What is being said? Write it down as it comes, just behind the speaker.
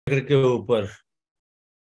चक्र के ऊपर,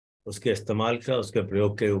 उसके इस्तेमाल का, उसके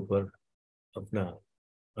प्रयोग के ऊपर अपना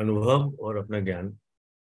अनुभव और अपना ज्ञान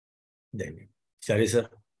देंगे। चारी सर।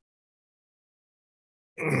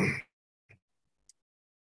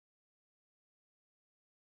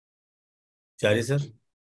 चारी सर।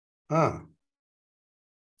 हाँ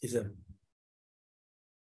जी सर।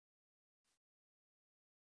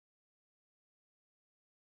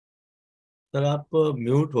 सर आप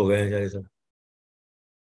म्यूट हो गए हैं चारी सर।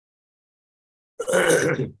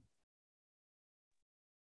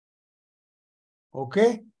 ओके,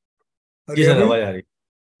 जी सर, आवाज आ रही।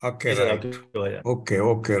 ओके जी सर, आपकी राइट, आवाज आ रही। Okay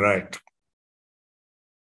okay right.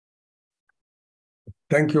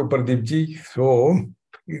 Thank you Pradeep ji. So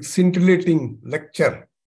scintillating lecture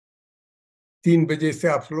 3 बजे से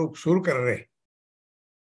आप लोग शुरू कर रहे हैं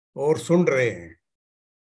और सुन रहे हैं।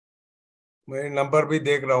 मैं नंबर भी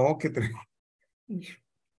देख रहा हूँ कितने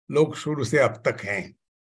लोग शुरू से अब तक हैं।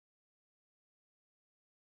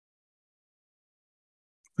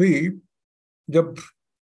 फिर जब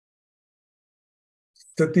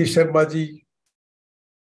सतीश शर्मा जी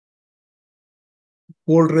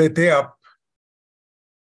बोल रहे थे आप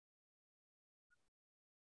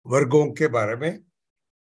वर्गों के बारे में,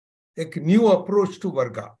 एक न्यू अप्रोच टू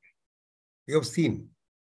वर्गा यू हैव सीन,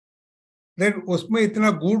 देन उसमें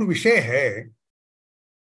इतना गूढ़ विषय है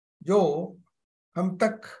जो हम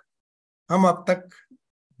अब तक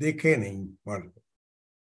देखे नहीं। माइंड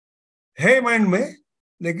है माइंड में,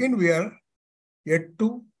 लेकिन we are yet to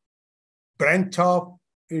branch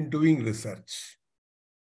of in doing research.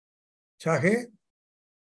 चाहे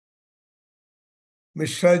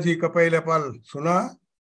मिश्रा जी का पहले पल सुना,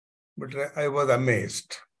 but I was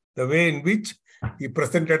amazed the way in which he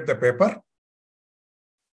presented the paper,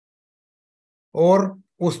 और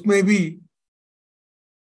उसमें भी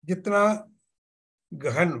जितना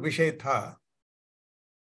गहन विषय था,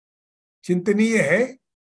 चिंतनीय है,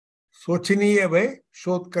 सोचनीय है,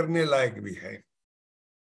 शोध करने लायक भी है।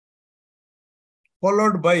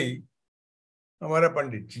 फॉलोड बाय हमारा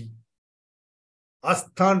पंडित जी,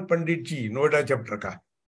 आस्थान पंडित जी, नोएडा चैप्टर का।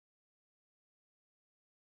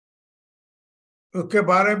 उसके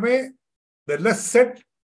बारे में the less said,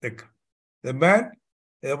 the man,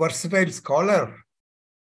 a versatile scholar,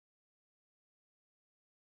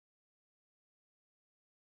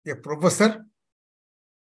 a professor,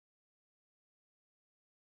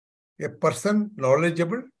 a person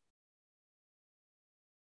knowledgeable,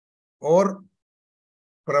 और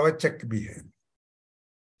प्रवचक भी है।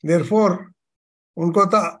 Therefore, उनको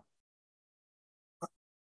तो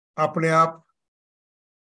अपने आप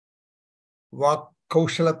वाक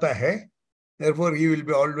कौशलता है। Therefore, he will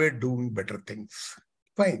be always doing better things.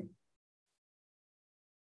 Fine.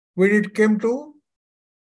 When it came to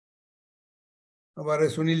हमारे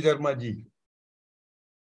सुनील शर्मा जी,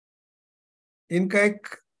 इनका एक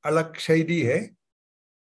अलग शैली है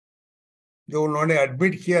जो उन्होंने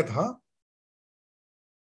एडमिट किया था,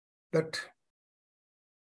 दैट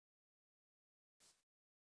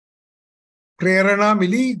प्रेरणा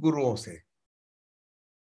मिली गुरुओं से।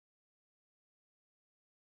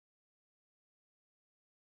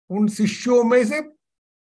 उन शिष्यों में से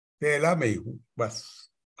पहला मैं ही हूं, बस।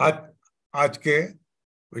 आज आज के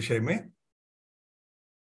विषय में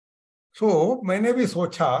मैंने भी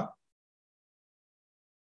सोचा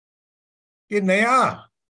कि नया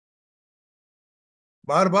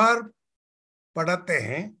बार बार पढ़ाते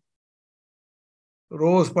हैं,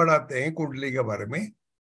 रोज पढ़ाते हैं कुंडली के बारे में,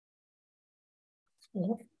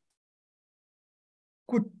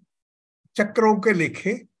 कुछ चक्रों के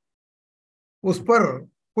लिखे, उस पर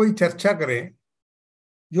कोई चर्चा करें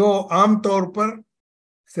जो आमतौर पर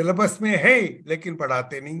सिलेबस में है लेकिन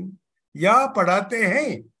पढ़ाते नहीं, या पढ़ाते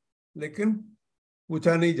हैं लेकिन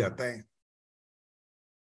पूछा नहीं जाता है।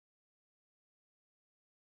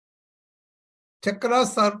 चक्रा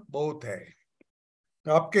सर बहुत है,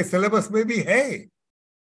 आपके सिलेबस में भी है,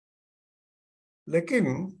 लेकिन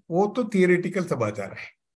वो तो थियोरेटिकल समाचार है।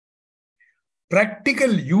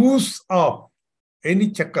 Practical use of any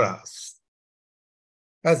chakras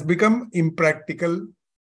has become impractical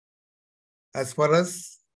as far as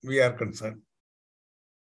we are concerned.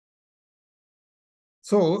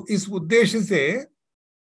 So, इस उद्देश्य से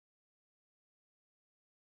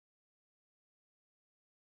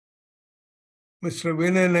Mr.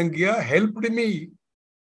 Vinay Nangia helped me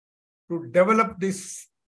to develop these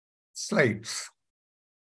slides.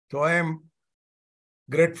 So, I am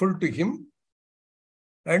grateful to him,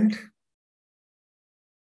 and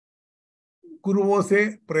गुरुओं से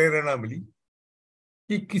प्रेरणा मिली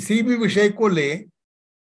कि किसी भी विषय को ले,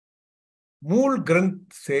 मूल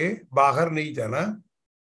ग्रंथ से बाहर नहीं जाना।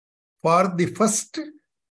 For the first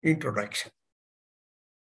introduction.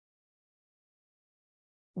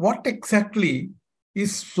 What exactly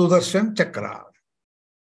is Sudarshan Chakra?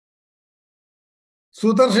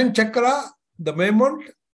 Sudarshan Chakra, the moment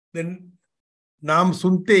the नाम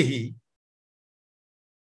सुनते ही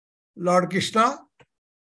लॉर्ड कृष्णा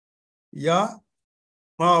या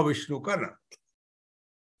महाविष्णु का नाम,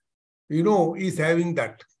 you know, is having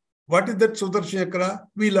that. What is that Sudarshan Chakra?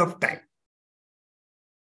 Wheel of time.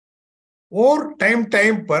 और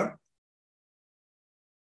टाइम पर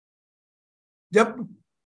जब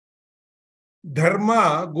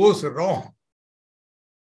dharma goes wrong,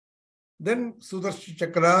 then Sudarshan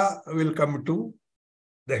Chakra will come to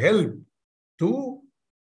the help to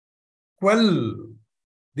quell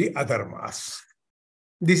the adharmas.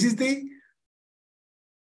 This is the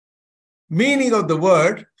meaning of the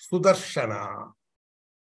word Sudarshana.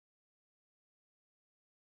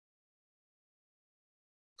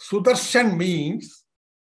 Sudarshan means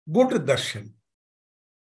good darshan.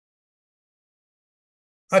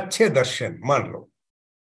 अच्छे दर्शन मान लो.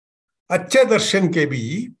 अच्छे दर्शन के भी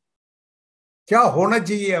क्या होना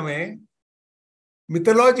चाहिए हमें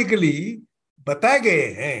मिथोलॉजिकली बताए गए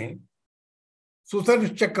हैं.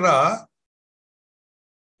 सुदर्शन चक्र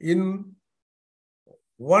इन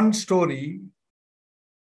वन स्टोरी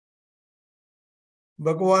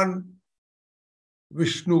भगवान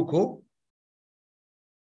विष्णु को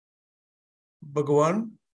भगवान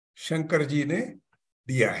शंकर जी ने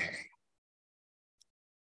दिया है.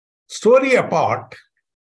 Story apart,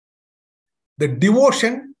 the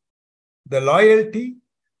devotion, the loyalty,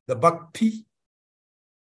 the bhakti,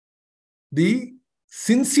 the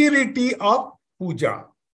sincerity of puja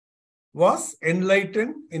was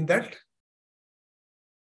enlightened in that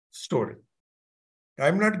story.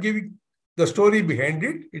 I'm not giving the story behind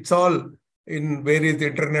it. It's all in various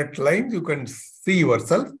internet lines. You can see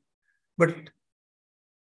yourself. But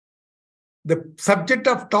the subject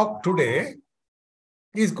of talk today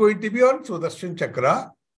is going to be on Sudarshan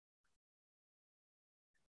Chakra.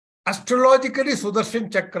 Astrologically,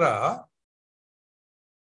 Sudarshan Chakra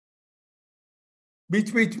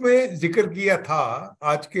बीच में जिक्र किया था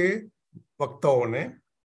आज के वक्ताओं ने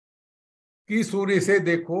कि सूर्य से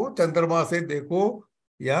देखो, चंद्रमा से देखो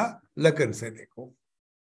या लगन से देखो.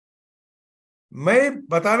 मैं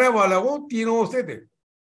बताने वाला हूं तीनों से देखो.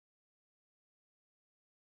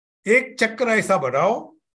 एक चक्र ऐसा बनाओ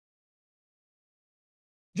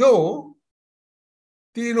जो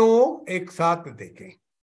तीनों एक साथ देखें.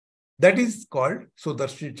 That is called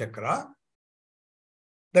Sudarshan Chakra.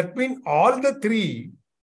 That means all the three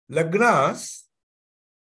lagnas,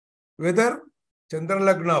 whether Chandra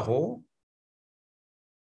lagna ho,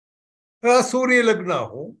 या सूर्य लग्न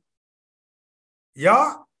हो या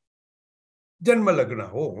जन्म लग्न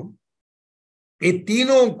हो, ये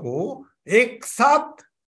तीनों को एक साथ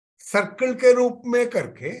सर्कल के रूप में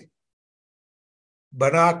करके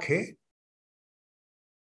बना के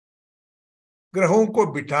ग्रहों को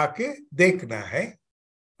बिठा के देखना है.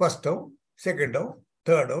 First house, second house,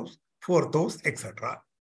 third house, fourth house, etcetera.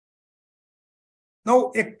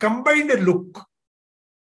 Now ए कंबाइंड लुक,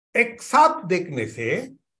 एक साथ देखने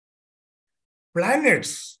से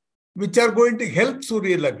planets which are going to help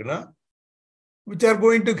Surya Lagna, which are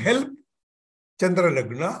going to help Chandra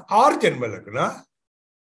Lagna or Janma Lagna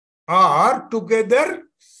are together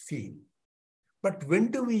seen. But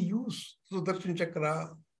when do we use Sudarshan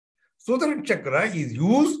Chakra? Sudarshan Chakra is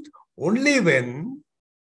used only when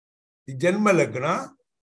the Janma Lagna,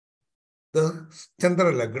 the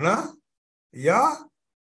Chandra Lagna या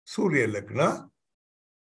Surya Lagna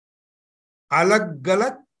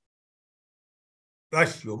अलग-अलग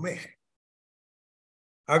राशियों में है.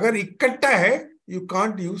 अगर इकट्ठा है, you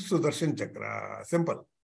can't use Sudarshan Chakra. Simple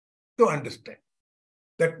to understand.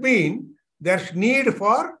 That means there's need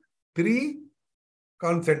for 3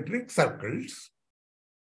 concentric circles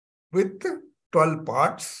with 12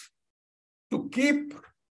 parts to keep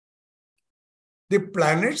the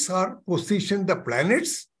planets or position the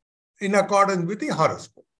planets in accordance with the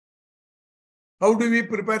horoscope. How do we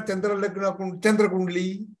prepare Chandra Lagna, Chandra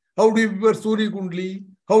Kundli? How do we prepare Surya Kundli?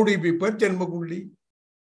 How do we prepare Janma Kundli?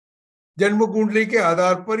 जन्म कुंडली के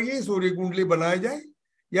आधार पर ही सूर्य कुंडली बनाया जाए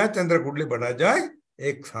या चंद्र कुंडली बनाया जाए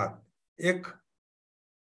एक साथ. एक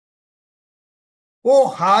वो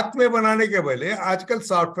हाथ में बनाने के पहले आजकल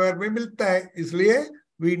सॉफ्टवेयर में मिलता है, इसलिए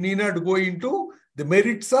we need not go into the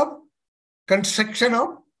merits of construction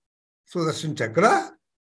of Sudarshan Chakra.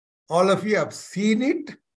 All of you have seen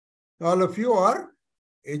it. All of you are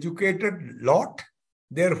educated lot.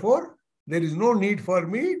 Therefore, there is no need for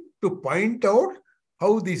me to point out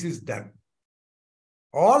how this is done.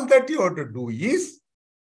 All that you have to do is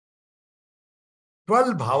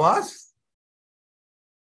 12 bhavas,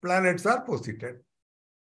 planets are posited.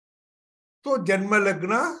 So Janma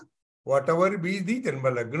Lagna, whatever be the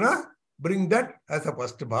Janma Lagna, bring that as a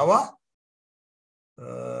first bhava.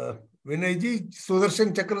 Vinay ji,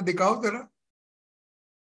 Sudarshan Chakra दिखाओ जरा.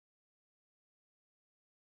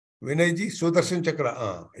 विनय जी सुदर्शन चक्र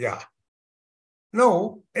या no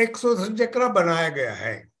एक सुदर्शन चक्र बनाया गया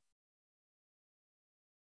है.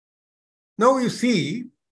 Now you see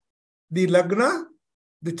the Lagna,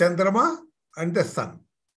 the Chandrama and the Sun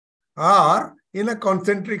are in a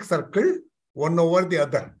concentric circle, one over the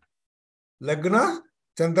other. Lagna,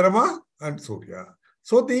 Chandrama and Surya.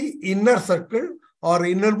 So the inner circle or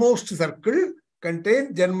innermost circle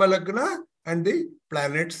contains Janma Lagna and the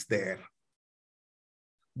planets there.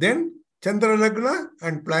 Then Chandra Lagna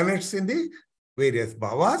and planets in the various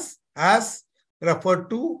bhavas as referred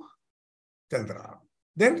to Chandra.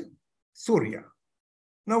 Then Surya.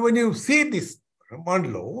 Now when you see this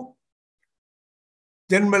mandalo,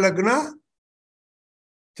 Janma Lagna,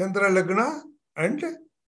 Chandra Lagna and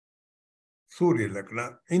Surya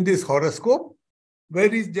Lagna. In this horoscope,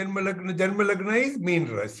 where is Janma Lagna? Janma Lagna is Meen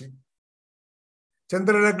Rashi.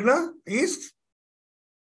 Chandra Lagna is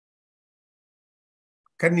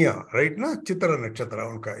Kanya, right? Na? Chitra Nakshatra,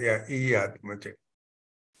 unka, yeah, Iyad Mache.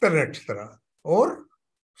 Chitra Nakshatra. Or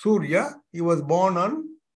Surya, he was born on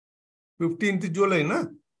 15th July, na?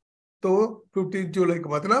 So 15th July ka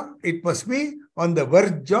matlab, it must be on the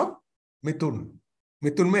verge of Mithun.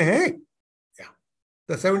 Mithun mein hai? Yeah.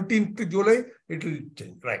 The 17th July, it will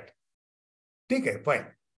change, right? ठीक है, fine.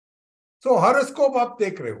 So horoscope आप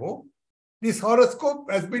देख रहे हो. This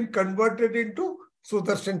horoscope has been converted into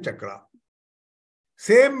Sudarshan Chakra.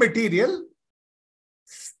 Same material,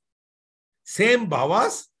 same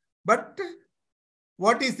bhavas, but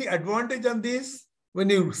what is the advantage on this? When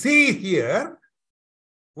you see here,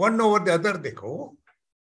 one over the other, dekho,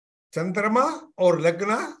 Chandrama or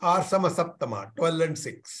Lagna are Samasaptama, 12 and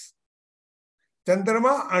 6.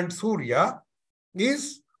 Chandrama and Surya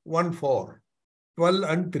is 1-4, 12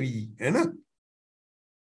 and 3. Hai na?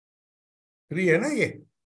 3 hai na ye?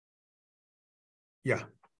 Yeah.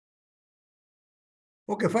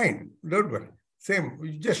 Okay, fine. Don't worry. Same.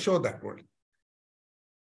 You just show that one.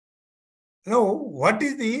 Now, what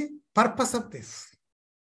is the purpose of this?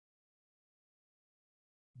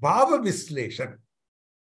 Bhava Visleshan.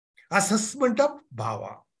 Assessment of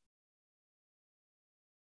Bhava.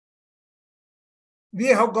 We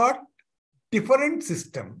have got different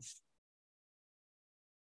systems.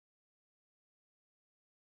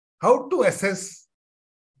 How to assess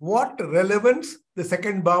what relevance the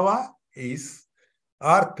second Bhava is,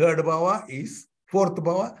 or third bhava is, fourth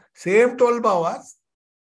bhava, same 12 bhavas.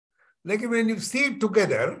 Like when you see it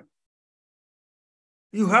together,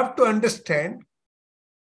 you have to understand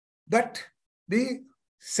that the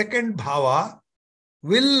second bhava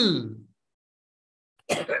will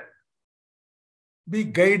be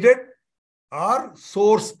guided or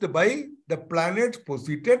sourced by the planets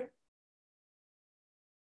posited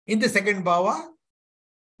in the second bhava,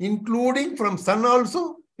 including from sun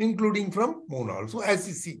also, including from moon also, as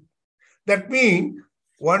you see. That means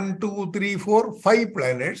 1, 2, 3, 4, 5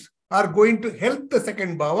 planets are going to help the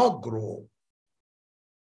second bhava grow.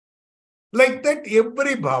 Like that,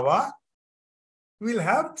 every bhava will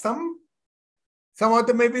have some of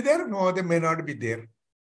them may be there, some of them may not be there.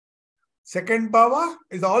 Second bhava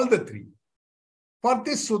is all the 3. For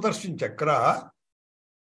this Sudarshan Chakra,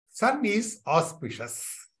 sun is auspicious.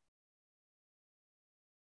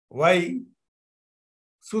 Why?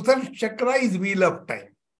 Sudarshan Chakra is wheel of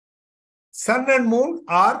time. Sun and moon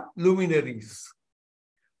are luminaries.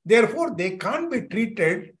 Therefore, they can't be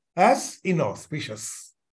treated as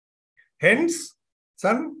inauspicious. Hence,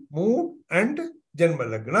 sun, moon and Janma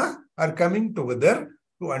Lagna are coming together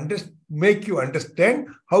to make you understand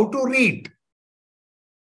how to read.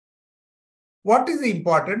 What is the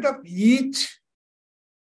importance of each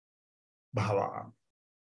bhava?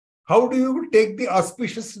 How do you take the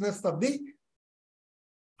auspiciousness of the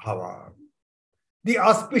bhava? The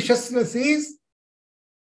auspiciousness is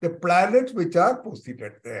the planets which are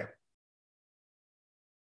posited there.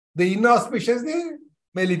 The inauspicious, the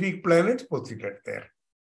malefic planets posited there.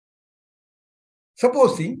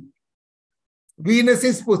 Supposing Venus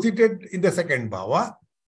is posited in the second bhava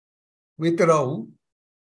with Rahu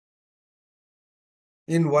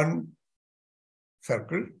in one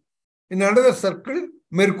circle. In another circle,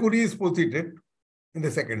 Mercury is posited in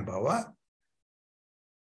the second bhava.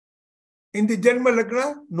 In the Janma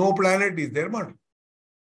Lagna, no planet is there, but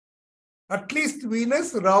at least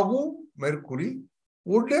Venus, Rahu, Mercury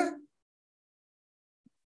would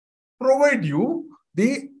provide you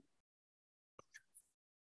the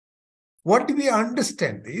what we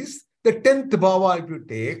understand is the 10th bhava, if you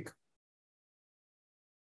take,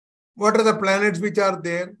 what are the planets which are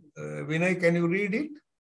there? Vinay, can you read it?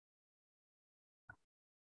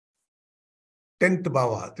 10th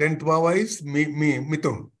bhava. 10th bhava is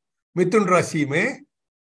Mithun. Mithun राशि में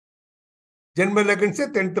जन्म लग्न से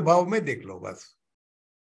 10th भाव में देख लो बस.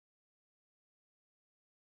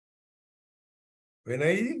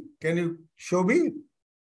 Vinay, can you show me?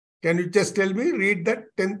 Can you just tell me, read that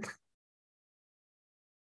 10th?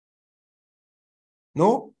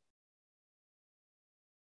 No?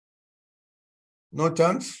 No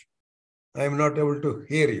chance? I am not able to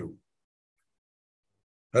hear you.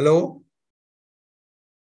 Hello?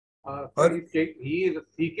 Sir, he is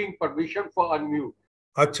seeking permission for unmute.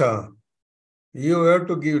 Acha. You have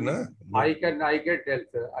to give, na? I can tell,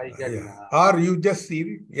 sir. I can. Yeah. Or you just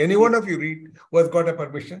see, any one of you read who has got a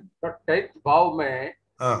permission? So 10th भाव में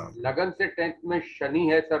लगन से 10th में शनि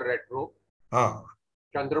है sir retro. हाँ.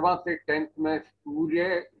 चंद्रमा से 10th में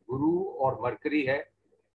सूर्य, गुरु और मरकरी है.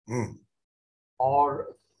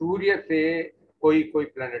 और सूर्य से कोई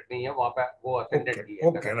प्लैनेट नहीं है वहां पे, वो असेंडेंट ही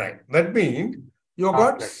है. Okay, right. That means you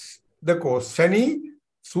got देखो शनि,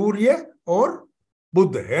 सूर्य और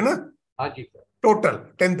बुध है ना? हाँ जी सर. टोटल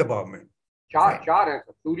 10th भाव में चार है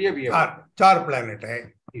सर. सूर्य भी है. चार प्लैनेट है.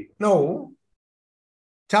 नो,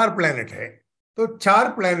 4 प्लैनेट है. तो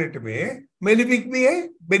 4 प्लैनेट में मेलिफिक भी है,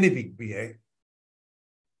 बेनिफिक भी है.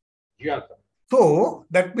 जी हाँ sir. So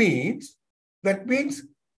that means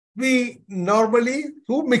we normally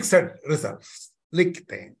two mixed results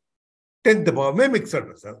लिखते हैं. 10th भाव में mixed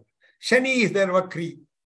result. Shani is there वक्री.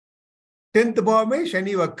 10th भाव में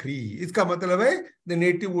शनि वक्री. इसका मतलब है the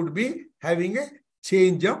native would be having a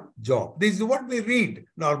change of job. This is what we read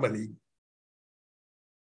normally.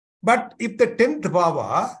 But if the 10th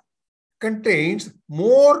bhava contains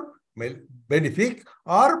more benefic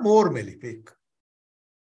or more malefic,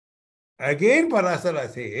 again Parasara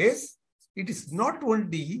says it is not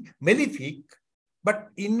only malefic, but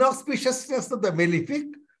inauspiciousness of the malefic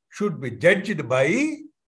should be judged by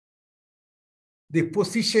the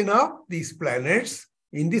position of these planets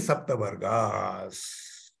in the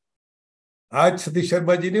Saptavargas. आज सतीश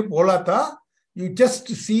शर्मा जी ने बोला था, you just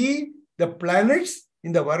see the planets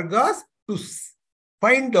in the Vargas to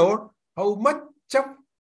find out how much of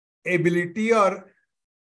ability or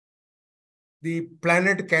the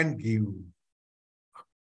planet can give.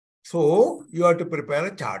 So you have to prepare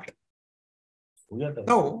a chart.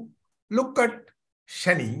 Now look at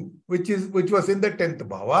Shani, which was in the 10th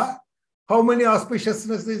bhava. How many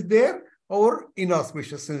auspiciousness is there or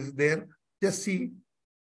inauspiciousness is there? Just see.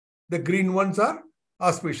 The green ones are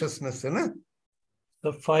auspiciousness, na?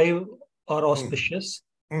 The 5 are auspicious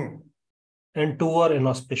and 2 are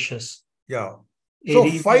inauspicious. Yeah. So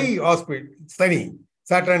 5 auspicious. Sunny,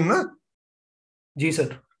 Saturn, na? Ji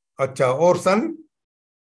sir. अच्छा, और sun?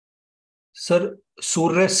 Sir,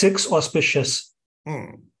 Surya 6 auspicious.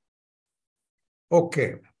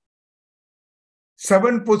 Okay.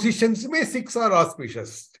 7 positions में 6 are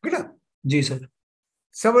auspicious. Good, na? Ji sir.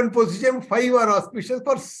 7 position, 5 are auspicious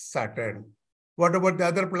for Saturn. What about the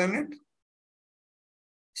other planet?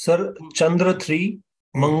 Sir, Chandra 3,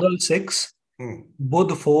 Mangal 6,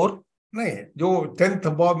 Budh 4. नहीं, जो 10th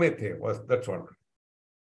भाव में थे, that's all.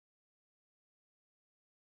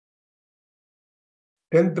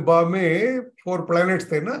 10th भाव में 4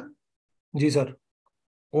 planets थे ना? जी सर.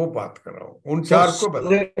 वो बात कर रहा हूँ. उन 4 को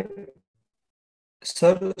बताओ.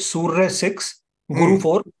 Sir, Surya 6, Guru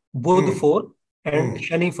 4, Budh 4, and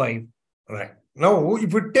Shani 5. Right. Now,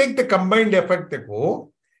 if you take the combined effect,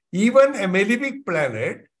 even a malefic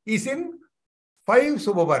planet is in 5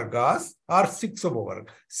 Subhavargas or 6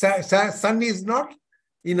 Subhavargas. Sun is not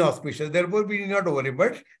inauspicious, therefore we need not worry,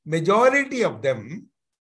 but majority of them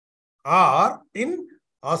are in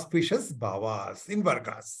auspicious bhavas, in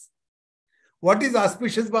Vargas. What is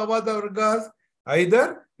auspicious bhavas, Vargas?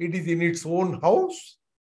 Either it is in its own house,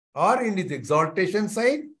 or in its exaltation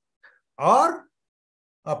sign, or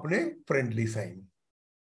अपने friendly sign,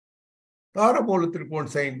 or a मूल त्रिकोण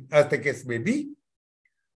sign, as the case may be.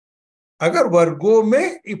 अगर वर्गों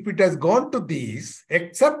में, if it has gone to these,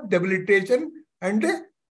 except debilitation and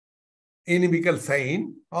inimical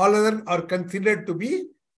sign, all other are considered to be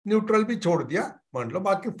neutral. भी छोड़ दिया, मान लो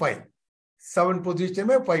बाकी 5. 7 position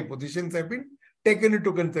में 5 positions have been taken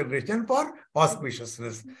into consideration for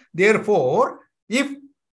auspiciousness. Therefore, if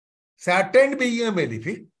Saturn being a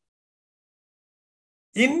malefic,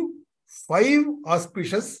 in 5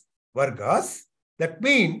 auspicious Vargas, that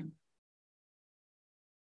means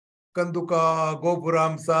Kanduka,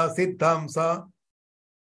 Gopuramsa, Siddhamsa,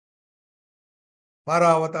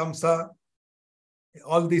 Paravatamsa,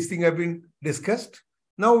 All these things have been discussed.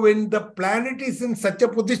 Now, when the planet is in such a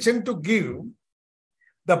position to give,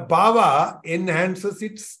 the bhava enhances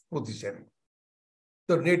its position.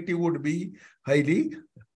 So native would be highly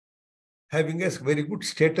having a very good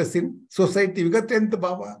status in society. We got 10th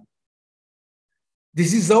bhava.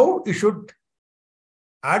 This is how you should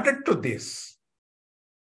add it to this.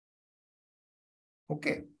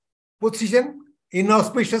 Okay. Position,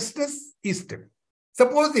 inauspiciousness, east.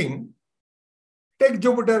 Supposing, take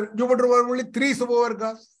Jupiter. Jupiter was only 3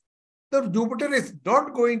 Subhavargas. So Jupiter is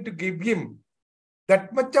not going to give him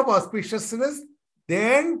that much of auspiciousness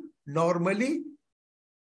than normally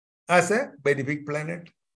as a benefic planet.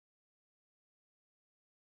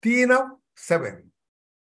 3 of 7.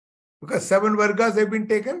 Because 7 Vargas have been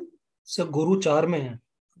taken. So Guru 4 mein hai.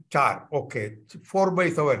 4. Okay. 4 by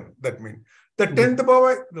 7. That means. The 10th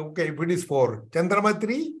bhava, okay, if it is 4. Chandrama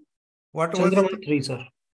 3. What was it? Chandrama 3, sir.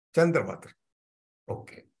 Chandrama 3.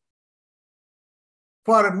 Okay.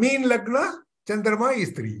 For mean Lagna, Chandrama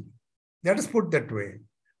is 3. Let us put that way.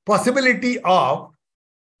 Possibility of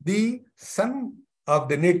the son of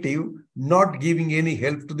the native not giving any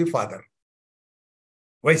help to the father.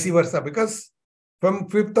 Vice versa, because from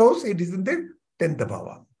 5th house, it is in the 10th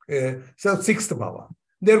bhava. So 6th bhava.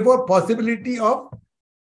 Therefore, possibility of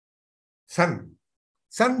Sun.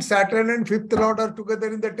 Sun, Saturn and 5th Lord are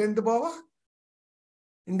together in the 10th bhava.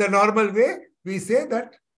 In the normal way, we say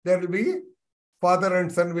that there will be father and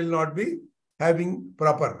son will not be having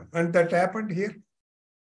proper. And that happened here.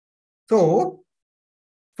 So,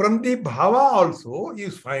 from the bhava also, you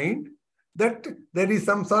find that there is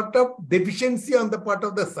some sort of deficiency on the part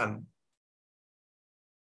of the son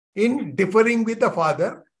in differing with the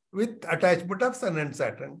father with attachment of Sun and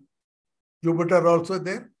Saturn. Jupiter also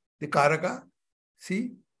there, the Karaka.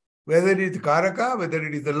 See, whether it is Karaka, whether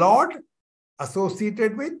it is the Lord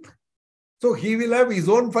associated with. So he will have his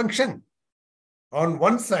own function. On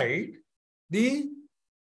one side, the,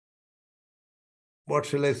 what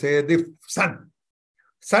shall I say, the Sun.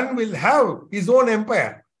 Sun will have his own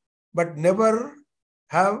empire, but never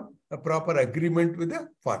have a proper agreement with the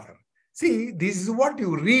father. See, this is what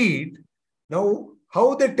you read. Now,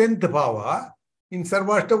 how the 10th bhava, in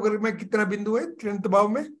Sarvashtavar mein kitna bindu hai, 10th bhava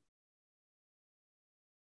mein?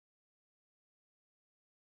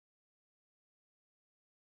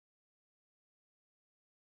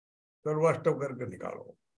 सर्वाष्टव करके निकालो,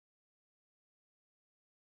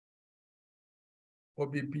 वो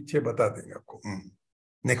भी पीछे बता देंगे आपको.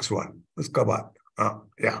 Next one, उसका बाद,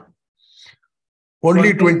 yeah,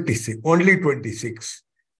 only 26.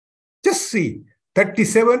 Just see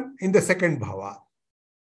 37 in the second bhava.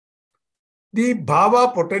 The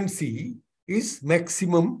bhava potency is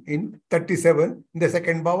maximum in 37 in the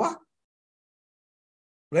second bhava,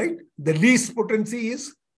 right? The least potency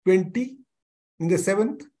is 20 in the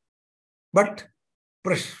 7th. But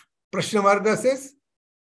Prashna Marga says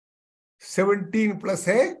 17 plus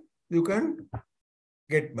hai, you can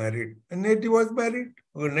get married. And native was married.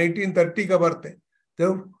 1930 ka birth hai.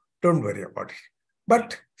 So don't worry about it.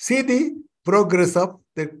 But see the progress of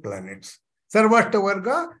the planets.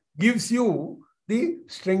 Sarvashtavarga gives you the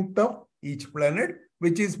strength of each planet,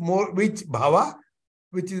 which is more, which bhava,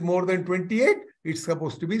 which is more than 28, it's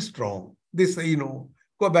supposed to be strong. This,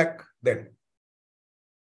 go back then.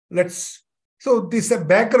 So this is a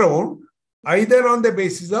background, either on the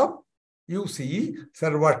basis of, you see,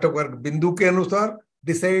 Sarvashtavarga Bindu ke anusar,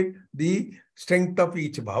 decide the strength of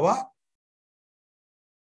each bhava.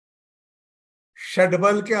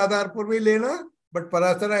 Shadbal ke aadhar par bhi lena, but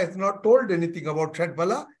Parasara has not told anything about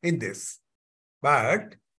Shadbala in this.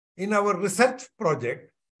 But in our research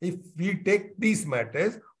project, if we take these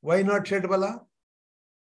matters, why not Shadbala?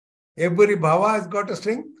 Every bhava has got a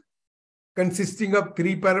strength consisting of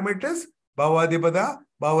 3 parameters, Bhavadibada,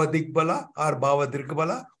 Bhavadigbala or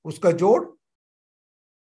Bhavadirgbala. Uska jod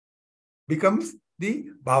becomes the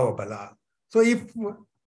Bhavabala. So if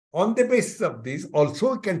on the basis of this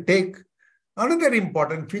also can take another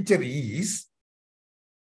important feature is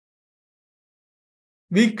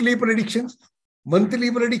weekly predictions, monthly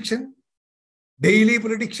prediction, daily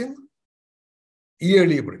prediction,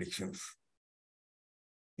 yearly predictions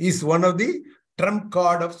is one of the trump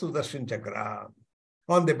card of Sudarshan Chakra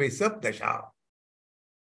on the basis of Dasha.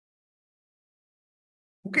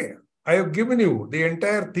 Okay, I have given you the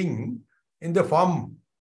entire thing in the form.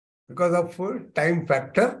 Because of time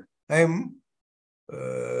factor, I am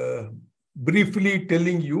briefly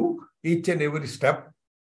telling you each and every step.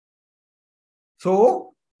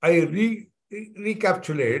 So I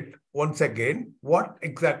recapitulate once again what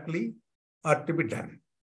exactly are to be done.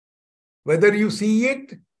 Whether you see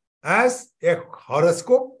it as a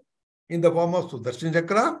horoscope, in the form of Sudarshan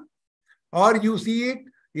Chakra, or you see it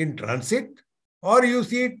in transit, or you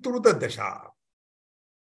see it through the Dasha.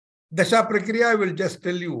 Dasha Prakriya, I will just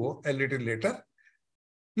tell you a little later.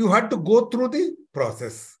 You had to go through the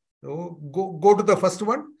process. So go to the first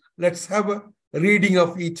one. Let's have a reading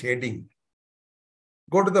of each heading.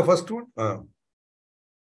 Go to the first one.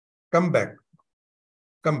 Come back.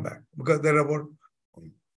 Because there are about...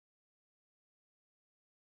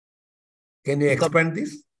 Can you expand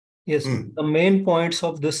this? Yes. The main points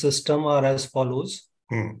of this system are as follows.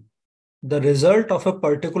 The result of a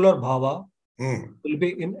particular bhava will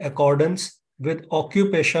be in accordance with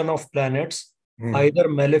occupation of planets, either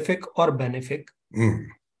malefic or benefic.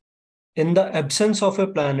 In the absence of a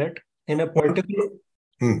planet in a particular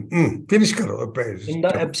Finish karo. In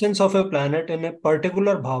the absence of a planet in a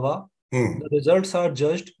particular bhava, the results are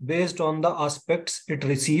judged based on the aspects it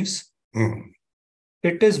receives.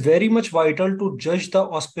 It is very much vital to judge the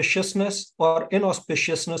auspiciousness or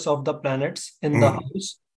inauspiciousness of the planets in the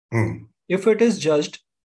house. If it is judged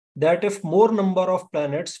that if more number of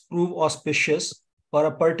planets prove auspicious for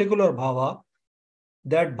a particular bhava,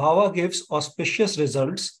 that bhava gives auspicious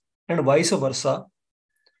results, and vice versa,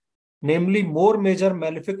 namely more major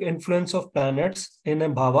malefic influence of planets in a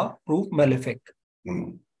bhava prove malefic.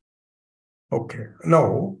 Okay.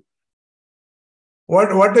 Now,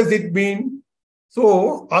 what does it mean?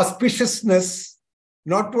 So, auspiciousness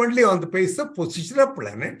not only on the basis of position of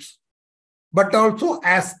planets, but also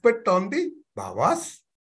aspect on the bhavas.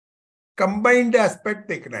 Combined aspect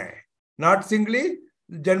taken hai. Not singly,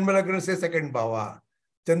 Janma Lagna se second bhava,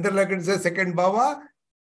 Chandra Lagna se second bhava.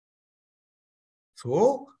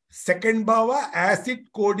 So, second bhava as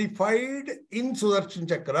it codified in Sudarshan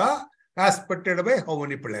Chakra, aspected by how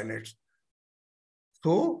many planets?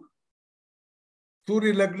 So,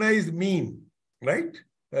 Surya Lagna is mean, right?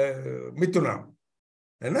 Mithuna,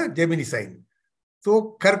 Gemini sign.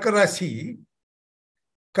 So, Karka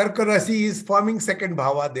Rashi is forming second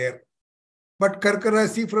bhava there. But Karka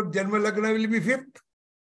Rashi from Janma Lagna will be fifth.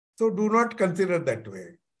 So, do not consider that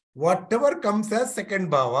way. Whatever comes as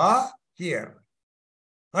second bhava here,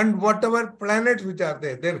 and whatever planets which are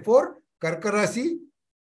there. Therefore, Karka Rashi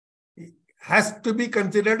has to be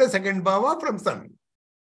considered a second bhava from Sun.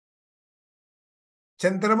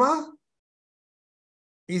 Chandrama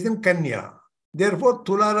is in Kanya. Therefore,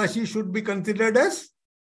 Tula Rashi should be considered as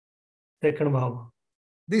second bhava.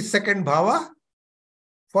 The second bhava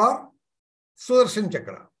for Sudarshan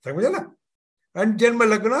Chakra. And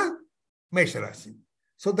Janma Lagna, Mesha Rashi.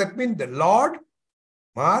 So that means the Lord,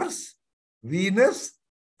 Mars, Venus,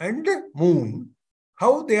 and Moon,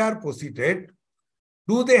 how they are posited,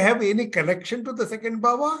 do they have any connection to the second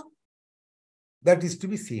bhava? That is to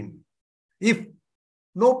be seen. If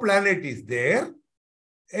no planet is there,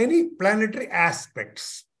 any planetary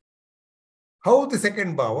aspects, how the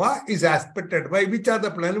second bhava is aspected by which are the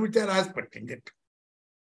planets which are aspecting it.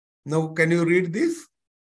 Now, can you read this?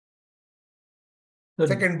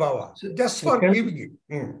 Second bhava, just for giving it.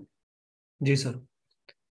 Ji sir.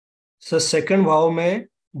 Sir second भाव में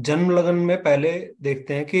जन्म लगन में पहले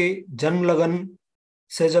देखते हैं कि जन्म लगन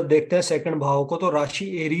से जब देखते हैं सेकंड भाव को तो राशि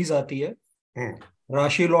एरीज आती है.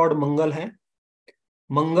 राशि लॉर्ड मंगल है.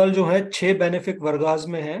 मंगल जो है 6 बेनिफिक वर्गास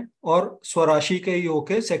में है और स्वराशि के योग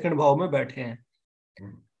के सेकंड भाव में बैठे हैं.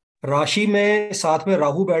 राशि में साथ में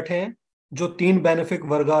राहु बैठे हैं जो 3 बेनिफिक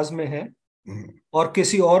वर्गास में है और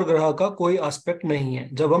किसी और ग्रह का कोई एस्पेक्ट नहीं है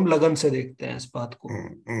जब हम लगन से देखते हैं इस बात को.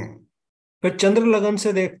 फिर चंद्र लगन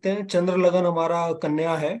से देखते हैं. चंद्र लगन हमारा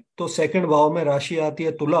कन्या है तो सेकंड भाव में राशि आती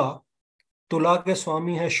है तुला. तुला के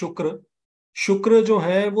स्वामी है शुक्र. शुक्र जो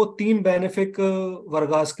है वो 3 बेनिफिक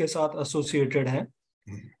वर्गास के साथ एसोसिएटेड है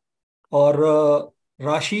और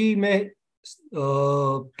राशि में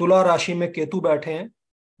तुला राशि में केतु बैठे हैं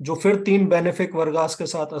जो फिर 3 बेनिफिक वर्गास के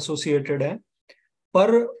साथ एसोसिएटेड है.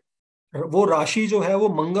 पर वो राशि जो है वो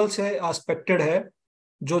मंगल से एस्पेक्टेड है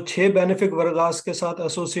जो 6 बेनिफिक वर्गास के साथ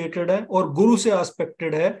एसोसिएटेड है और गुरु से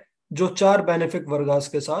एस्पेक्टेड है जो 4 बेनिफिक वर्गास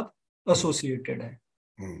के साथ एसोसिएटेड है.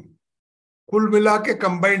 कुल मिला के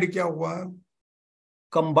कंबाइंड क्या हुआ?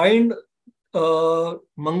 कंबाइंड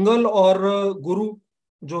मंगल और गुरु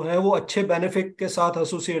जो है वो अच्छे बेनिफिक के साथ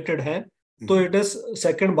एसोसिएटेड हैं तो इट इज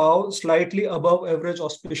सेकंड भाव स्लाइटली अबव एवरेज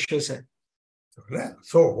ऑस्पिशियस है.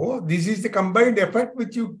 So this is the combined effect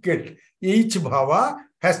which you get. Each bhava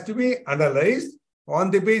has to be analyzed on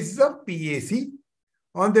the basis of PAC,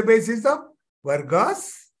 on the basis of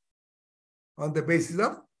Vargas, on the basis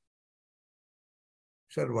of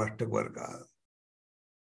Sarvashtak Varga.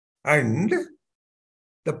 And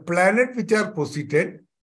the planet which are posited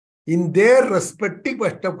in their respective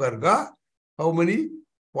Ashtak Varga, how many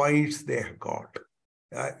points they have got.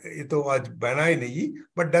 ये तो आज बना ही नहीं,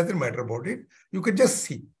 but doesn't matter about it. You can just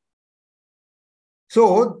see.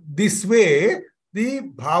 So this way, the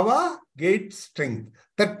bhava gains strength.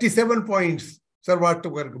 37 points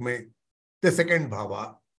Sarvashta Varg mein, the second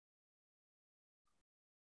bhava.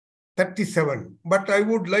 37. But I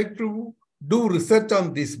would like to do research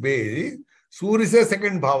on this way. Surya से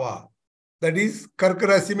second bhava. That is कर्क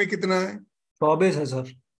राशि में कितना है? 24 है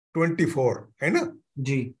sir. 24 है ना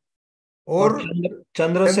जी. और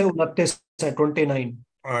चंद्र से 29 है, 29.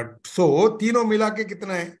 सो तीनों मिला के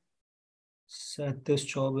कितना है? 37,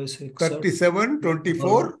 24, 37,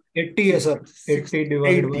 24, 80 है सर. 80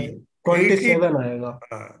 डिवाइड बाय 27 आएगा,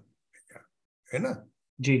 है ना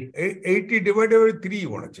जी. 80 डिवाइडेड बाय 3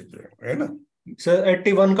 होना चाहिए, है ना सर.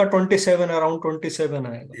 81 का 27, अराउंड 27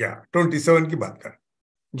 आएगा. या 27 की बात कर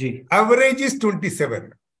जी. Average is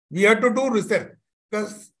 27. We have to do research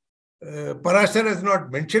because Parashar has not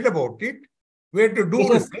mentioned about it. We have to do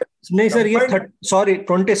research. नहीं सर, ये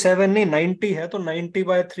 27 नहीं 90 है, तो 90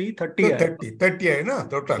 by 3 30 है. 30 है ना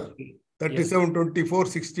total. 37, 24,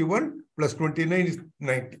 61 plus 29 is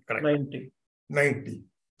 90. Correct. 90.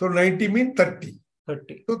 So 90 means 30.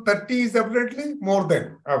 So 30 is definitely more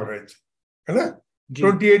than average. है ना?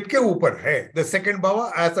 28 के ऊपर है. The second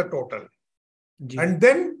bhava as a total. And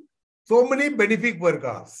then so many benefic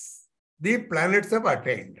vargas the planets have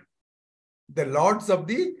attained. The lords of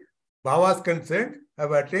the bhavas concerned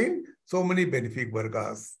have attained so many benefic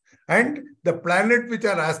vargas. And the planets which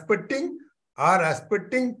are aspecting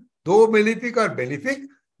though malefic or benefic,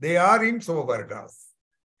 they are in Subha vargas.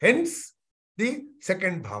 Hence, the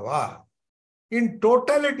second bhava. In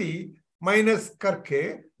totality, minus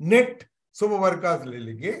karke, net Subha vargas le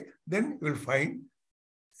lenge, then you will find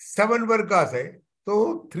 7 vargas hai.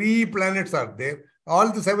 So 3 planets are there.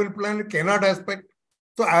 All the 7 planets cannot aspect.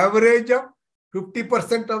 So average of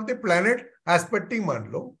 50% of the planet aspecting मान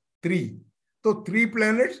लो 3. तो 3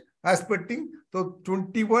 planets aspecting, तो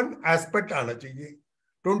 21 aspect आना चाहिए.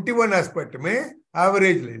 21 aspect में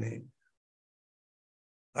average लेने.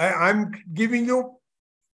 I'm giving you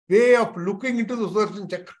way of looking into the Sudarshan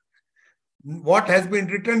Chakra. What has been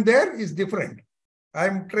written there is different.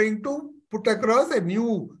 I'm trying to put across a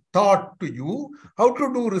new thought to you, how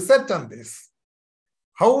to do research on this.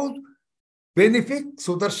 How benefic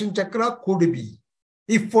Sudarshan Chakra could be,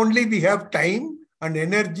 if only we have time and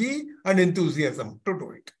energy and enthusiasm to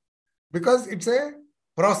do it. Because it's a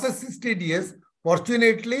process is tedious.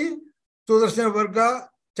 Fortunately, Sudarshan Varga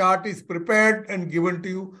chart is prepared and given to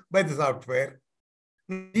you by the software.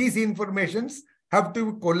 These informations have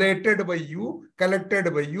to be collated by you,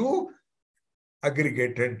 collected by you,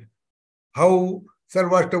 aggregated. How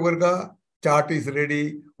Sarvashta Varga chart is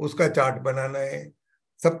ready, uska chart banana hai.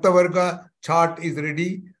 Saptavarga chart is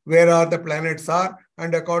ready, where are the planets are,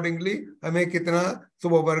 and accordingly, हमें कितना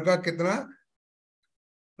सुबह वर्गा कितना,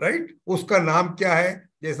 right? उसका नाम क्या है?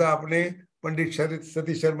 जैसा आपने पंडित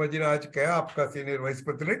सतीश शर्मा जी ने आज कहा, आपका सीनियर वाइस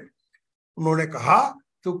प्रेसिडेंट, उन्होंने कहा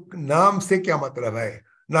तो नाम से क्या मतलब है?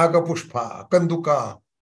 नागपुष्पा, कंदुका,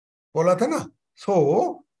 बोला था ना?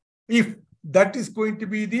 So, if that is going to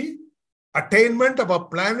be the attainment of a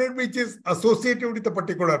planet which is associated with a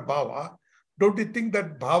particular bhava, don't you think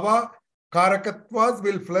that bhava karakattvas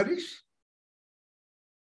will flourish?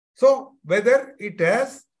 So, whether it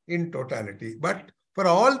has in totality, but for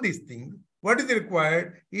all these things, what is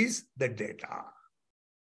required is the data.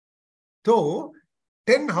 So,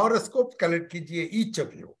 10 horoscopes collect kijiye each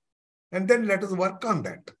of you, and then let us work on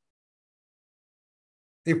that.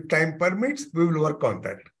 If time permits, we will work on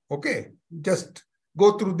that. Okay? Just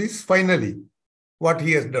go through this finally, what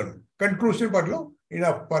he has done. Conclusion, Padlo,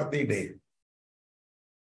 enough for the day.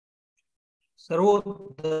 Sir वो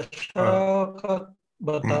दशा का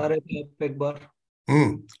बता रहे थे आप एक बार.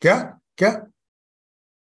 क्या क्या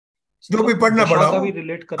जो भी पढ़ना पड़ा भी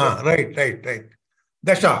रिलेट कर. right.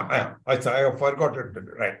 Dasha. I have forgotten.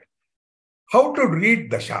 Right. How to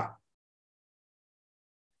read Dasha?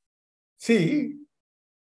 See,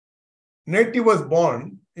 native was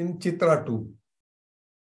born in Chitra 2.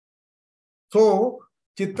 So,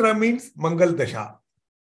 Chitra means Mangal Dasha.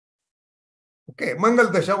 Okay,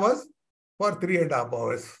 Mangal Dasha was for 3.5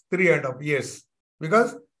 hours, 3.5 years,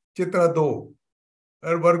 because Chitra 2,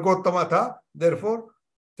 Vargottama tha, therefore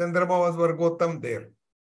Chandrama was Vargottam there.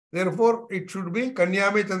 Therefore, it should be Kanya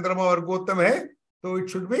mein Chandrama Vargottam hai, so it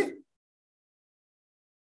should be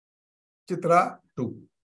Chitra 2.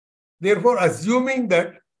 Therefore, assuming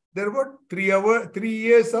that there were 3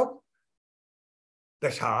 years of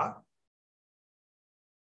Dasha,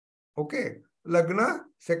 okay, Lagna,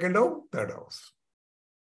 2nd house, 3rd house.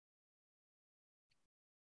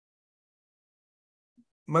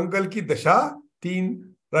 मंगल की दशा 3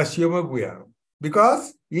 राशियों में हुआ.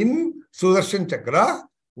 Because in Sudarshan Chakra,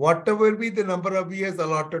 whatever be the number of years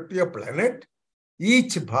allotted to a planet,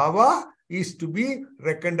 each bhava is to be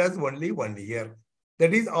reckoned as only 1 year.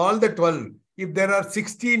 That is all the 12. If there are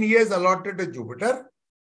 16 years allotted to Jupiter,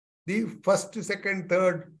 the first, second,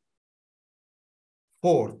 third,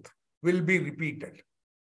 fourth will be repeated.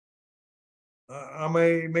 Am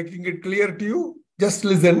I making it clear to you? Just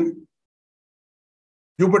listen.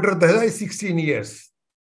 Jupiter Dasha is 16 years.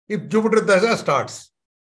 If Jupiter Dasha starts,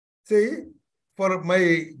 say, for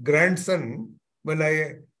my grandson, when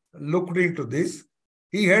I looked into this,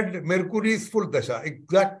 he had Mercury's full Dasha,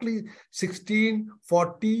 exactly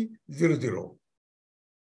 164000.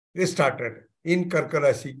 He started in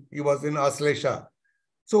Karkarashi. He was in Aslesha.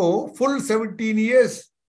 So, full 17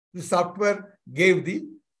 years, the software gave the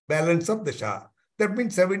balance of Dasha. That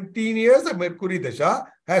means 17 years of Mercury Dasha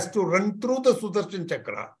has to run through the Sudarshan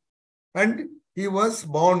Chakra. And he was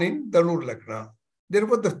born in Dhanu Lagna.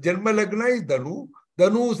 Therefore, the Janma Lagna is Dhanu.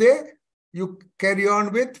 Dhanu say you carry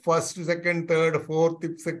on with first, second, third, fourth,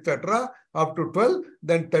 fifth, etc. up to 12.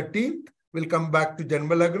 Then 13th will come back to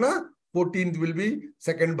Janma Lagna. 14th will be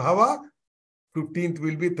second bhava. 15th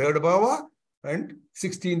will be third bhava. And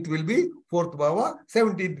 16th will be fourth bhava.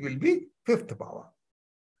 17th will be fifth bhava.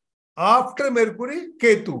 After Mercury,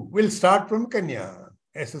 Ketu will start from Kanya.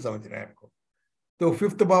 ऐसे समझ रहे हैं आपको. तो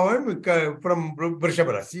fifth भाव from वृषभ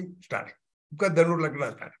राशि start. Dhanu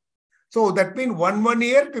Lagna start. So that means 1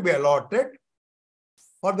 year to be allotted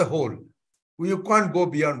for the whole. You can't go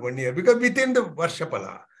beyond 1 year because within the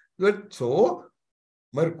Varshapala. So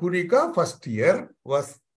Mercury ka first year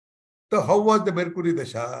was. So how was the Mercury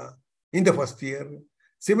Dasha in the first year?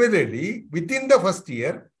 Similarly, within the first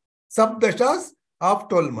year, sub-dashas of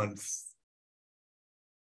 12 months.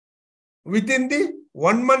 Within the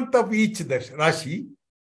 1 month of each Rashi,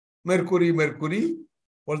 Mercury,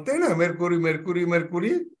 बोलते हैं ना,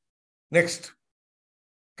 Mercury, next,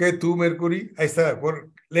 Ketu, Mercury, ऐसा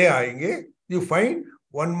ले आएंगे. You find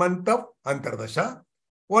 1 month of Antardasha.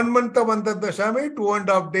 1 month of Antardasha में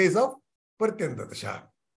 2.5 days of Pratyanta Dasha.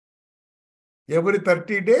 Every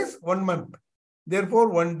 30 days, 1 month. Therefore,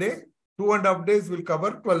 1 day, 2.5 days will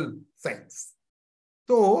cover 12 signs.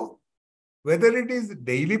 So, whether it is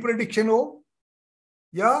daily prediction हो,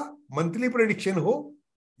 या monthly prediction हो,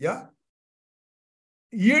 या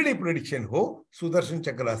yearly prediction हो, सुदर्शन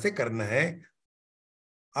चक्र से करना है.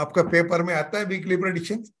 आपका पेपर में आता है वीकली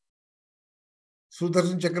प्रेडिक्शन.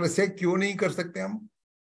 सुदर्शन चक्र से क्यों नहीं कर सकते हम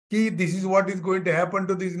कि this is what is going to happen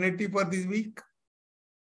to this native for this week.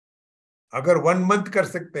 अगर 1 month कर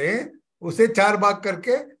सकते हैं, उसे 4 भाग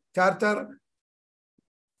करके 4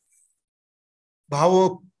 भावों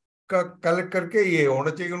का कलेक्ट करके ये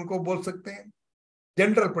होना चाहिए, उनको बोल सकते हैं.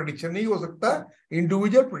 जनरल प्रेडिक्शन नहीं हो सकता.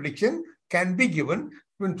 Individual prediction can be given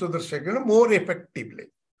in Sudarshan Chakra more effectively.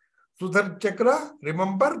 Sudarshan Chakra,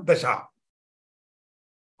 remember Dasha.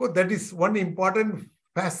 So that is one important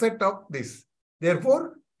facet of this.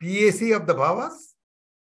 Therefore, PAC of the Bhavas,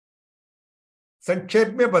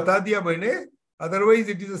 संक्षेप में बता दिया मैंने. Otherwise,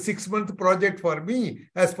 it is a 6-month project for me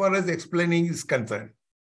as far as explaining is concerned.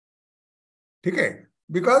 ठीक है?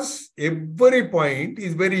 Because every point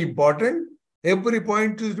is very important. Every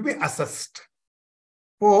point is to be assessed.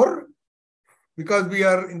 Because we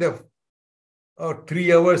are in the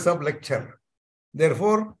 3 hours of lecture.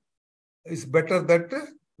 Therefore, it's better that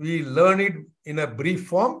we learn it in a brief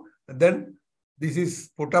form. And then this is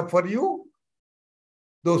put up for you.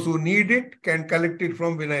 Those who need it can collect it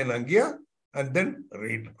from Vinay Nangia and then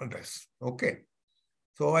read on this. Okay.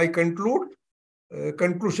 So I conclude.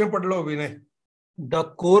 Conclusion padlo Vinay. The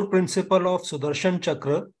core principle of Sudarshan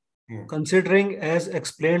Chakra, considering as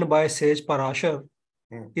explained by Sage Parashar,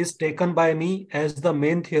 is taken by me as the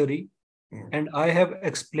main theory, and I have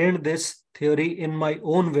explained this theory in my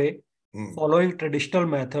own way, following traditional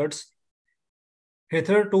methods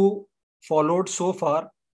hitherto followed so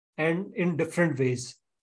far and in different ways.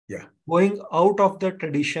 Yeah. Going out of the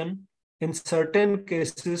tradition in certain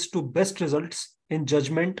cases to best results in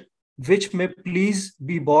judgment, which may please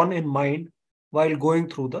be borne in mind while going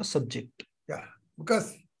through the subject. Yeah,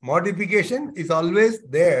 because modification is always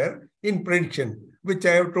there in prediction, which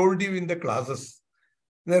I have told you in the classes.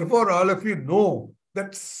 Therefore, all of you know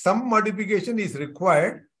that some modification is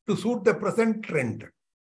required to suit the present trend,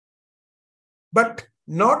 but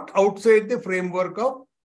not outside the framework of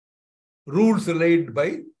rules laid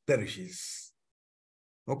by the rishis.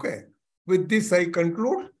 Okay. With this, I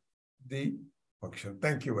conclude the function.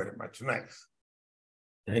 Thank you very much. Nice.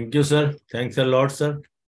 Thank you, sir. Thanks a lot, sir.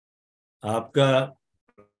 आपका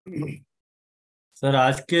sir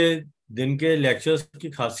आज के दिन के lectures की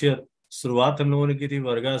खासियत शुरुआत हम लोगों ने की थी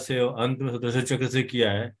वर्गा से और अंत में सुदर्शन चक्र से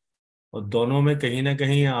किया है, और दोनों में कहीं ना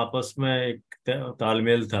कहीं आपस में एक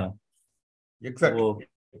तालमेल था। एग्जैक्ट। वो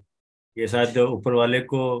ये शायद ऊपर वाले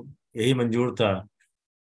को यही मंजूर था,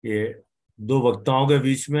 ये दो वक्ताओं के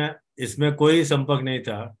बीच में इसमें कोई संपर्क नहीं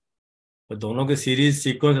था, तो दोनों के सीरीज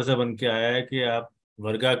सीक्वेंस ऐसा बन के आया है कि आप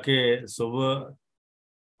वर्गा के सुबह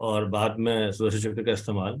और बाद में सुदर्शन चक्र का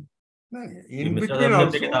इस्तेमाल ये In मिश्रा between साहब ने अपनी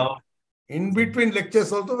also, किताबों in between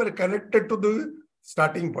lectures also were connected to the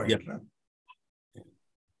starting point. या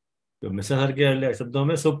तो मिश्रा सर के शब्दों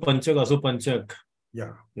में शुभ पंचक अशुभ पंचक,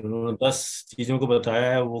 Yeah. उन्होंने 10 चीजों को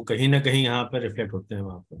बताया है, वो कहीं ना कहीं यहाँ पे रिफ्लेक्ट होते हैं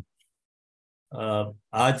वहां पर।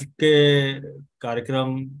 आज के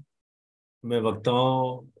कार्यक्रम में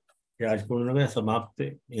वक्ताओं के आज पूर्ण में समाप्त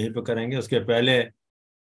यहीं पे करेंगे। उसके पहले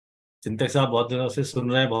चिंतक साहब बहुत दिनों से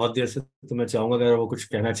सुन रहे हैं, बहुत देर से, तो मैं चाहूंगा अगर वो कुछ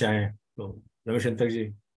कहना चाहें तो। रमेश चिंतक जी।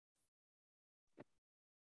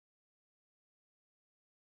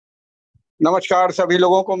 नमस्कार सभी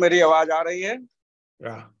लोगों को, मेरी आवाज आ रही है?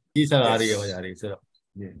 जी सर, आ रही है, आवाज आ रही है सर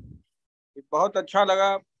जी। बहुत अच्छा लगा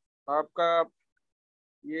आपका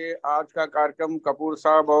ये आज का कार्यक्रम कपूर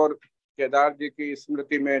साहब और केदार जी की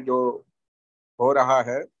स्मृति में जो हो रहा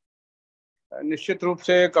है। निश्चित रूप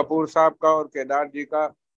से कपूर साहब का और केदार जी का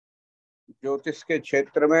ज्योतिष के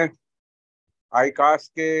क्षेत्र में आईकास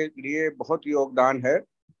के लिए बहुत योगदान है,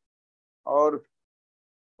 और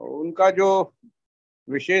उनका जो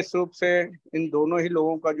विशेष रूप से इन दोनों ही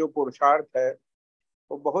लोगों का जो पुरुषार्थ है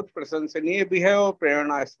वो बहुत प्रशंसनीय भी है और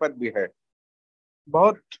प्रेरणास्पद भी है।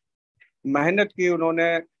 बहुत मेहनत की उन्होंने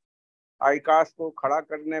आईकास को खड़ा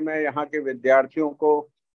करने में, यहाँ के विद्यार्थियों को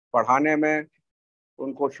पढ़ाने में,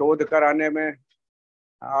 उनको शोध कराने में।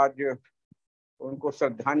 आज उनको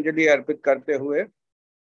श्रद्धांजलि अर्पित करते हुए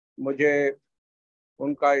मुझे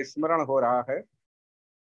उनका स्मरण हो रहा है।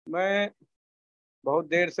 मैं बहुत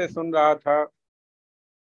देर से सुन रहा था,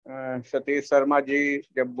 सतीश शर्मा जी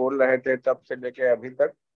जब बोल रहे थे तब से लेके अभी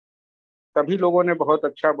तक सभी लोगों ने बहुत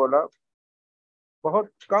अच्छा बोला। बहुत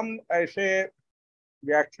कम ऐसे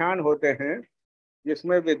व्याख्यान होते हैं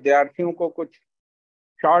जिसमें विद्यार्थियों को कुछ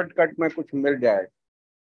शॉर्टकट में कुछ मिल जाए।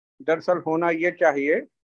 दरअसल होना ये चाहिए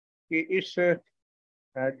कि इस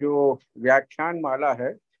जो व्याख्यान माला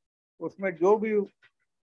है उसमें जो भी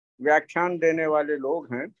व्याख्यान देने वाले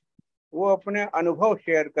लोग हैं वो अपने अनुभव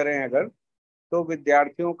शेयर करें अगर, तो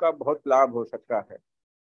विद्यार्थियों का बहुत लाभ हो सकता है।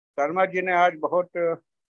 शर्मा जी ने आज बहुत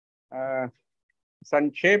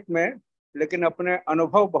संक्षेप में लेकिन अपने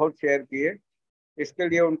अनुभव बहुत शेयर किए, इसके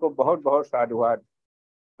लिए उनको बहुत बहुत साधुवाद।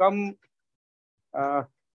 कम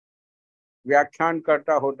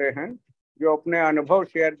व्याख्यानकर्ता होते हैं जो अपने अनुभव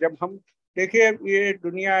शेयर, जब हम देखिए ये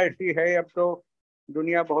दुनिया ऐसी है, अब तो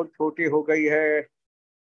दुनिया बहुत छोटी हो गई है।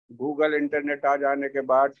 गूगल इंटरनेट आ जाने के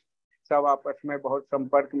बाद सब आपस में बहुत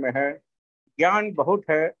संपर्क में है, ज्ञान बहुत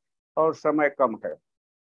है और समय कम है।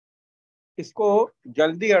 इसको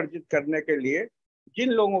जल्दी अर्जित करने के लिए जिन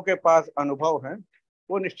लोगों के पास अनुभव हैं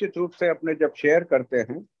वो निश्चित रूप से अपने जब शेयर करते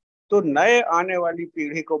हैं तो नए आने वाली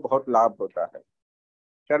पीढ़ी को बहुत लाभ होता है।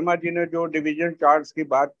 शर्मा जी ने जो डिवीजन चार्ट्स की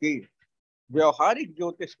बात की, व्यवहारिक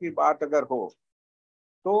ज्योतिष की बात अगर हो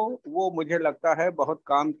तो वो मुझे लगता है बहुत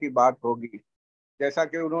काम की बात होगी। जैसा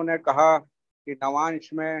कि उन्होंने कहा कि नवांश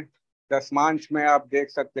में दशमांश में आप देख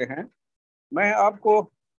सकते हैं। मैं आपको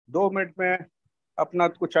 2 मिनट में अपना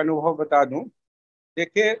कुछ अनुभव बता दूं।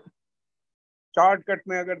 देखिए शॉर्टकट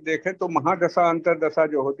में अगर देखें तो महादशा अंतरदशा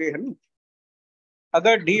जो होती है ना,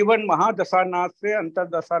 अगर D1 महादशानाथ से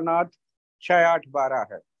अंतरदशानाथ 6, 8, 12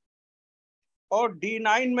 है और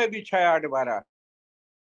D9 में भी 6, 8, 12,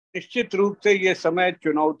 निश्चित रूप से ये समय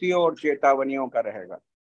चुनौतियों और चेतावनियों का रहेगा।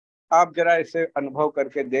 आप जरा इसे अनुभव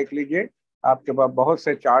करके देख लीजिए। आपके पास बहुत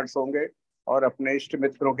से चार्ट्स होंगे और अपने इष्ट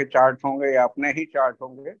मित्रों के चार्ट होंगे या अपने ही चार्ट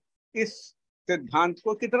होंगे। इस सिद्धांत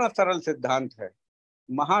को, कितना सरल सिद्धांत है,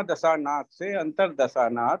 महादशानाथ से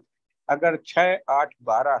अंतरदशानाथ अगर 6, 8,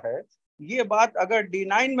 12 है, ये बात अगर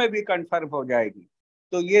D9 में भी कंफर्म हो जाएगी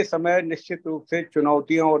तो ये समय निश्चित रूप से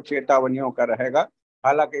चुनौतियों और चेतावनियों का रहेगा।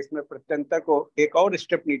 हालांकि इसमें प्रत्यंतर को एक और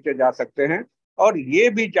स्टेप नीचे जा सकते हैं और ये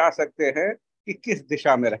भी जा सकते हैं कि किस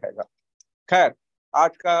दिशा में रहेगा। खैर,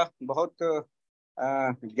 आज का बहुत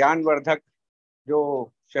ज्ञानवर्धक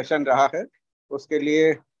जो सेशन रहा है उसके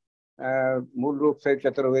लिए मूल रूप से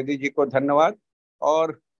चतुर्वेदी जी को धन्यवाद।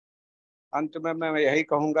 और अंत में मैं यही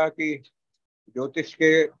कहूँगा कि ज्योतिष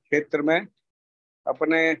के क्षेत्र में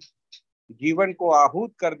अपने जीवन को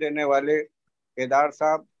आहूत कर देने वाले केदार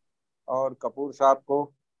साहब और कपूर साहब को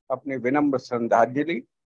अपनी विनम्र श्रद्धांजलि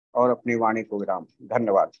और अपनी वाणी को विराम।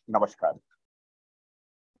 धन्यवाद, नमस्कार।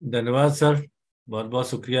 धन्यवाद सर, बहुत बहुत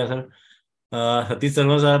शुक्रिया सर। सतीश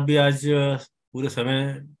शर्मा साहब भी आज पूरे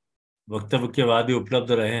समय वक्तव्य के बाद भी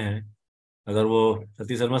उपलब्ध रहे हैं, अगर वो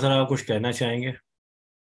सतीश शर्मा सर आप कुछ कहना चाहेंगे?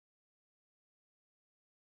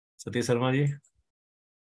 सतीश शर्मा जी।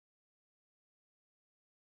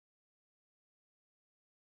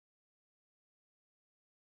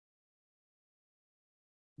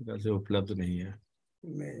 वैसे उपलब्ध नहीं है।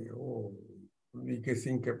 नहीं, वो वीके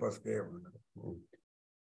सिंह के पास गए।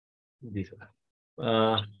 जी सर।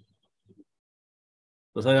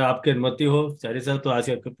 तो सर आपकी अनुमति हो चारी सर, तो आज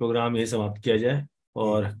का प्रोग्राम यही समाप्त किया जाए।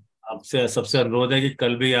 और आपसे सबसे अनुरोध है कि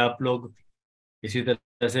कल भी आप लोग इसी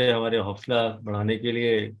तरह से हमारे हौसला बढ़ाने के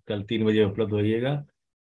लिए कल 3 बजे उपलब्ध होइएगा।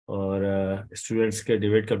 और स्टूडेंट्स के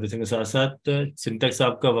डिबेट कंपटीशन के साथ साथ चिंतक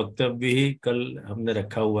साहब का वक्तव्य भी कल हमने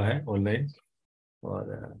रखा हुआ है ऑनलाइन।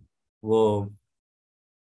 और वो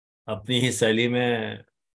अपनी ही शैली में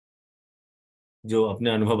जो अपने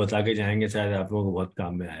अनुभव बता के जाएंगे, शायद आप लोगों को बहुत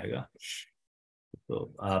काम में आएगा।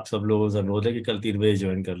 तो आप सब लोगों से अनुरोध है कि कल 3 बजे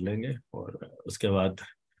ज्वाइन कर लेंगे। और उसके बाद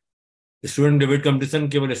स्टूडेंट डिबेट कंपटीशन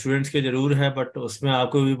केवल स्टूडेंट्स के जरूर है, बट उसमें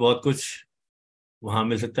आपको भी बहुत कुछ वहाँ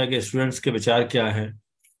मिल सकता है कि स्टूडेंट्स के विचार क्या हैं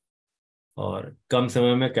और कम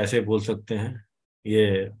समय में कैसे बोल सकते हैं।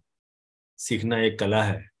 ये सीखना एक कला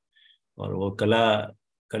है, और वो कला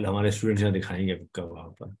कल हमारे स्टूडेंट्स यहाँ दिखाएंगे कल वहाँ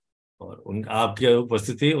पर। और उन आपकी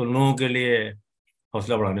उपस्थिति उन लोगों के लिए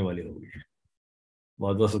हौसला बढ़ाने वाली होगी।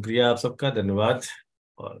 बहुत बहुत शुक्रिया आप सबका, धन्यवाद।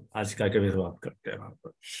 और आज का कार्यक्रम समाप्त करते हैं वहाँ पर।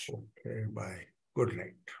 Okay, bye, good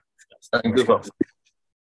night. Thank you sir.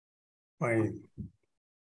 Fine.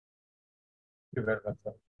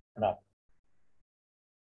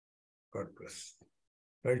 God bless.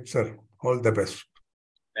 Right, sir. All the best.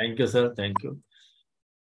 Thank you sir, thank you.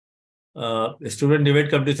 Student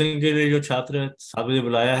debate competition के लिए जो छात्र 7 बजे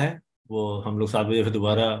बुलाया है, वो हम लोग 7 बजे फिर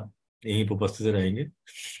दोबारा यहीं पर उपस्थित रहेंगे।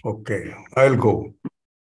 Okay, I'll go.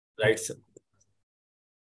 Right sir.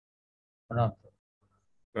 प्रणाम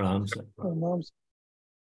प्रणाम सर। प्रणाम।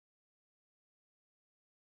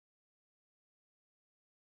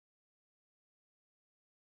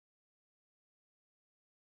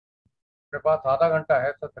 मेरे पास आधा घंटा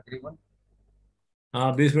है सर तकरीबन।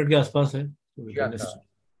 हाँ, 20 मिनट के आसपास है। Yeah, sir.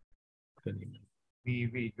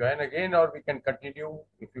 We join again or we can continue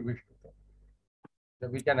if you wish to. So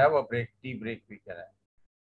we can have a break, tea break we can have.